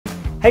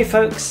Hey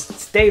folks,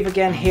 it's Dave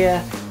again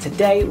here.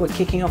 Today we're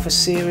kicking off a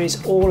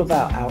series all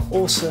about our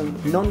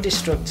awesome,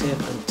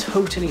 non-destructive and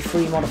totally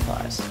free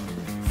modifiers.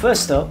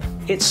 First up,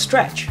 it's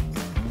Stretch.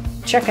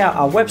 Check out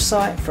our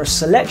website for a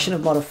selection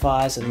of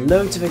modifiers and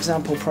loads of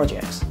example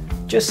projects.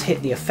 Just hit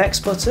the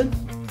effects button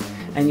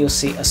and you'll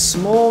see a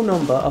small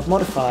number of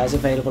modifiers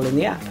available in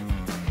the app.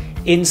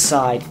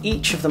 Inside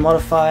each of the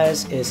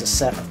modifiers is a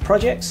set of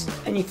projects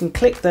and you can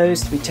click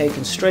those to be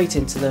taken straight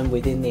into them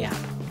within the app.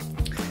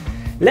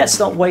 Let's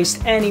not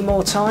waste any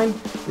more time,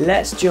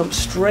 let's jump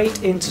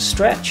straight into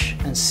Stretch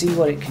and see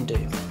what it can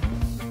do.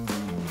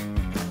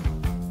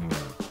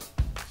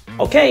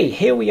 Okay,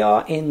 here we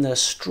are in the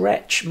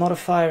Stretch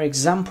Modifier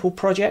example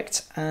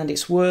project, and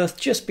it's worth,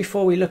 just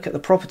before we look at the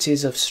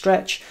properties of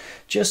Stretch,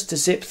 just to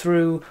zip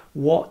through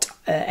what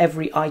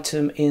every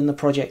item in the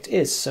project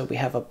is. So we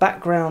have a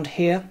background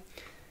here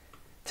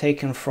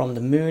taken from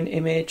the moon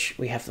image.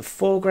 We have the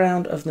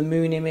foreground of the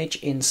moon image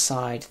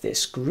inside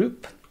this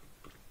group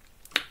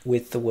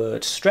with the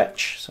word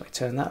stretch, so I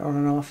turn that on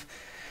and off.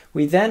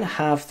 We then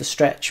have the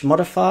stretch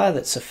modifier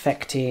that's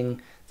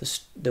affecting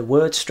the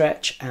word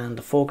stretch and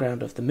the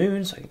foreground of the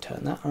moon, so I can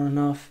turn that on and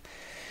off.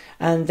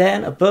 And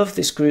then above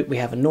this group we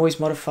have a noise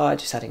modifier,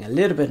 just adding a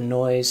little bit of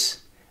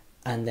noise,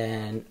 and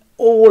then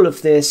all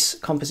of this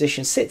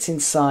composition sits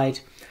inside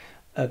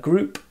a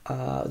group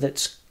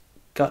that's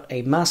got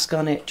a mask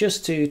on it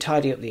just to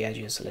tidy up the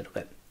edges a little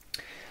bit.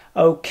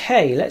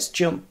 Okay, let's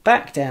jump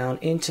back down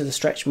into the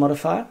stretch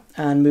modifier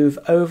and move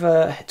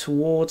over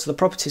towards the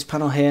properties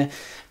panel here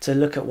to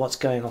look at what's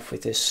going off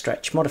with this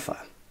stretch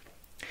modifier.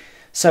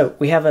 So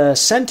we have a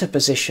center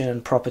position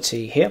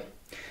property here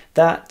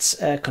that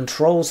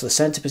controls the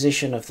center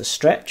position of the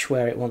stretch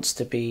where it wants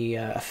to be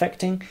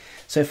affecting.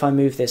 So if I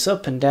move this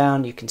up and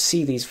down, you can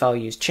see these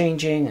values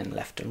changing and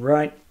left and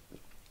right.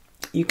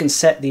 You can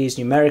set these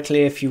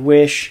numerically if you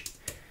wish,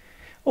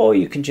 or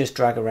you can just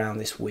drag around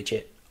this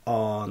widget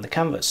on the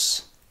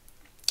canvas.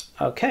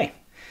 Okay,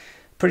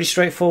 pretty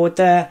straightforward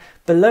there.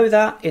 Below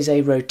that is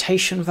a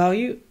rotation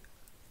value.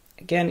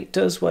 Again, it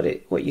does what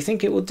you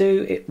think it will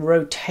do. It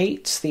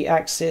rotates the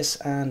axis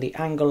and the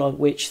angle at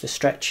which the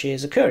stretch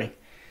is occurring.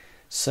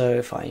 So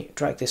if I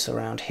drag this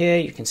around here,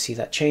 you can see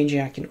that changing.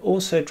 I can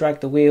also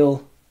drag the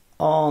wheel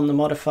on the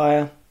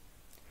modifier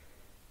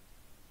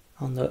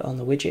on the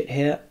widget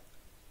here.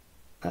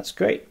 That's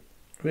great.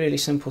 Really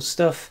simple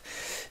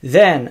stuff.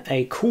 Then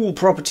a cool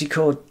property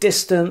called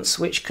distance,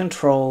 which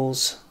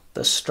controls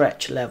the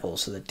stretch level,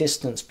 so the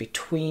distance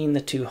between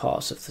the two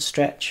halves of the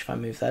stretch. If I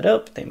move that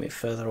up, they move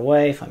further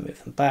away. If I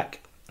move them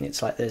back,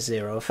 it's like there's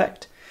zero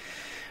effect.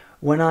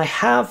 When I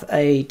have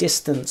a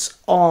distance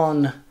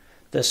on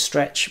the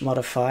stretch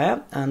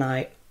modifier and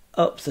I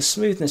up the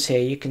smoothness here,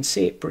 you can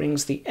see it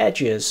brings the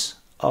edges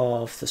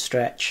of the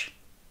stretch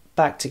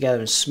back together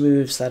and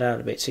smooths that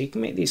out a bit. So you can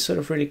make these sort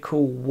of really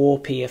cool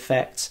warpy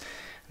effects.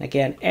 And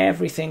again,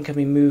 everything can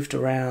be moved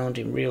around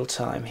in real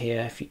time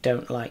here if you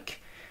don't like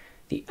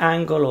the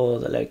angle or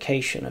the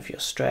location of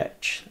your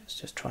stretch. Let's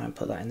just try and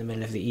put that in the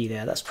middle of the E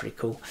there. That's pretty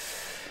cool.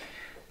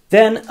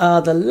 Then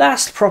the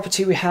last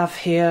property we have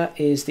here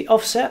is the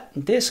offset.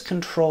 This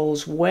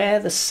controls where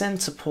the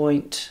center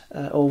point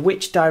or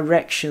which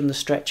direction the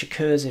stretch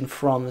occurs in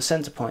from the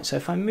center point. So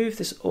if I move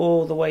this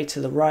all the way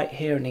to the right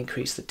here and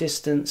increase the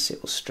distance,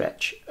 it will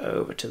stretch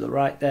over to the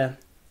right there.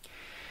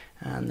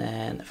 And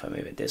then if I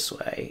move it this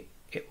way,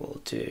 it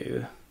will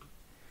do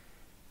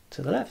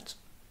to the left.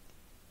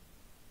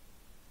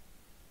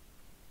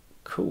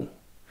 Cool.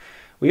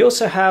 We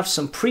also have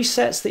some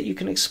presets that you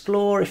can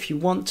explore if you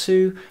want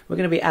to. We're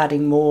going to be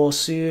adding more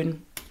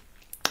soon.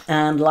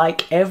 And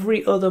like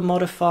every other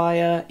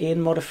modifier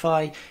in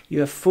Modyfi, you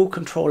have full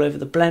control over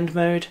the blend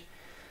mode.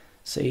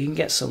 So you can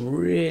get some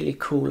really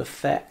cool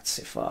effects.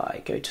 If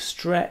I go to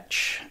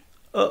stretch,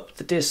 up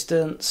the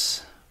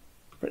distance,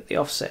 put the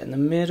offset in the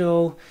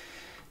middle,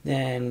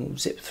 then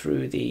zip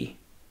through the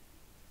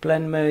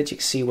blend mode, you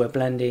can see we're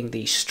blending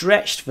the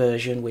stretched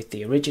version with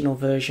the original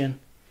version.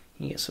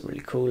 You get some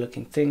really cool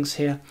looking things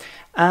here,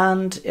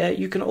 and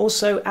you can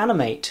also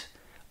animate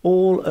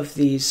all of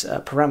these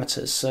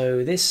parameters.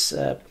 So this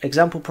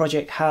example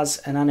project has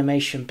an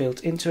animation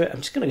built into it.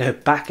 I'm just going to go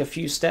back a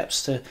few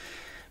steps to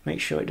make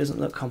sure it doesn't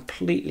look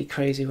completely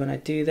crazy when I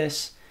do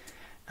this,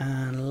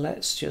 and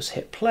let's just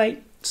hit play.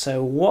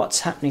 So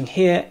what's happening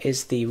here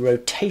is the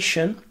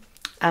rotation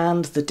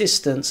and the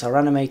distance are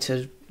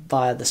animated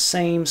via the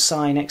same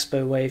sine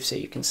expo wave, so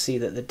you can see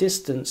that the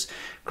distance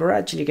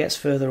gradually gets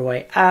further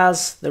away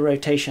as the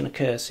rotation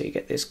occurs, so you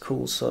get this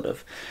cool sort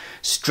of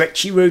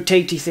stretchy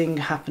rotatey thing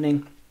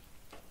happening.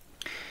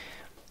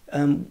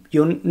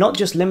 You're not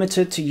just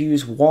limited to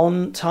use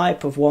one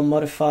type of one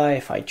modifier.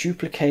 If I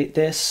duplicate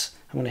this,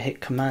 I'm going to hit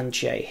Command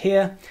J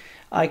here.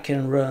 I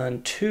can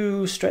run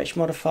two stretch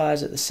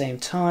modifiers at the same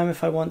time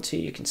if I want to.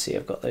 You can see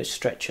I've got those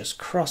stretchers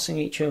crossing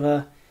each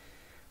other.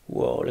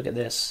 Whoa, look at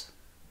this.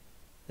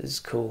 This is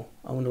cool.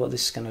 I wonder what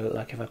this is going to look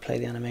like if I play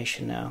the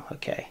animation now.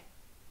 Okay.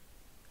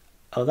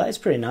 Oh, that is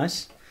pretty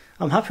nice.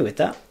 I'm happy with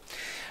that.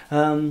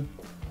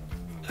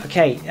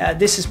 Okay,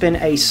 this has been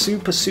a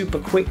super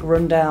quick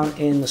rundown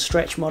in the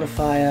Stretch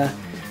Modifier.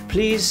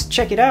 Please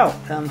check it out,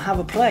 have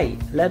a play,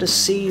 let us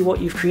see what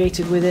you've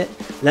created with it,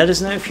 let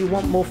us know if you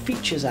want more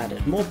features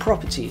added, more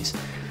properties.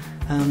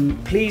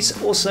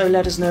 Please also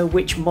let us know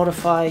which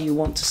modifier you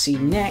want to see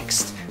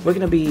next. We're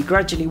going to be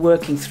gradually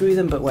working through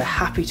them, but we're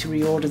happy to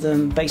reorder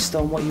them based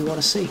on what you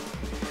want to see.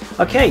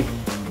 Okay,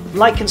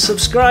 like and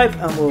subscribe,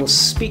 and we'll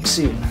speak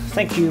soon.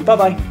 Thank you, bye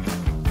bye.